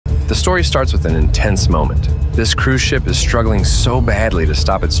The story starts with an intense moment. This cruise ship is struggling so badly to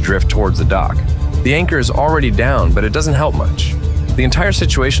stop its drift towards the dock. The anchor is already down, but it doesn't help much. The entire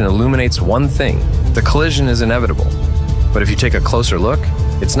situation illuminates one thing: the collision is inevitable. But if you take a closer look,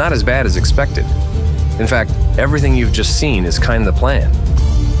 it's not as bad as expected. In fact, everything you've just seen is kind of the plan.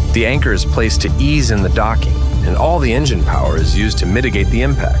 The anchor is placed to ease in the docking, and all the engine power is used to mitigate the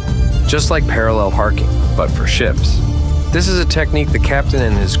impact, just like parallel parking, but for ships. This is a technique the captain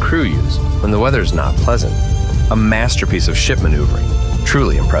and his crew use when the weather's not pleasant. A masterpiece of ship maneuvering.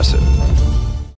 Truly impressive.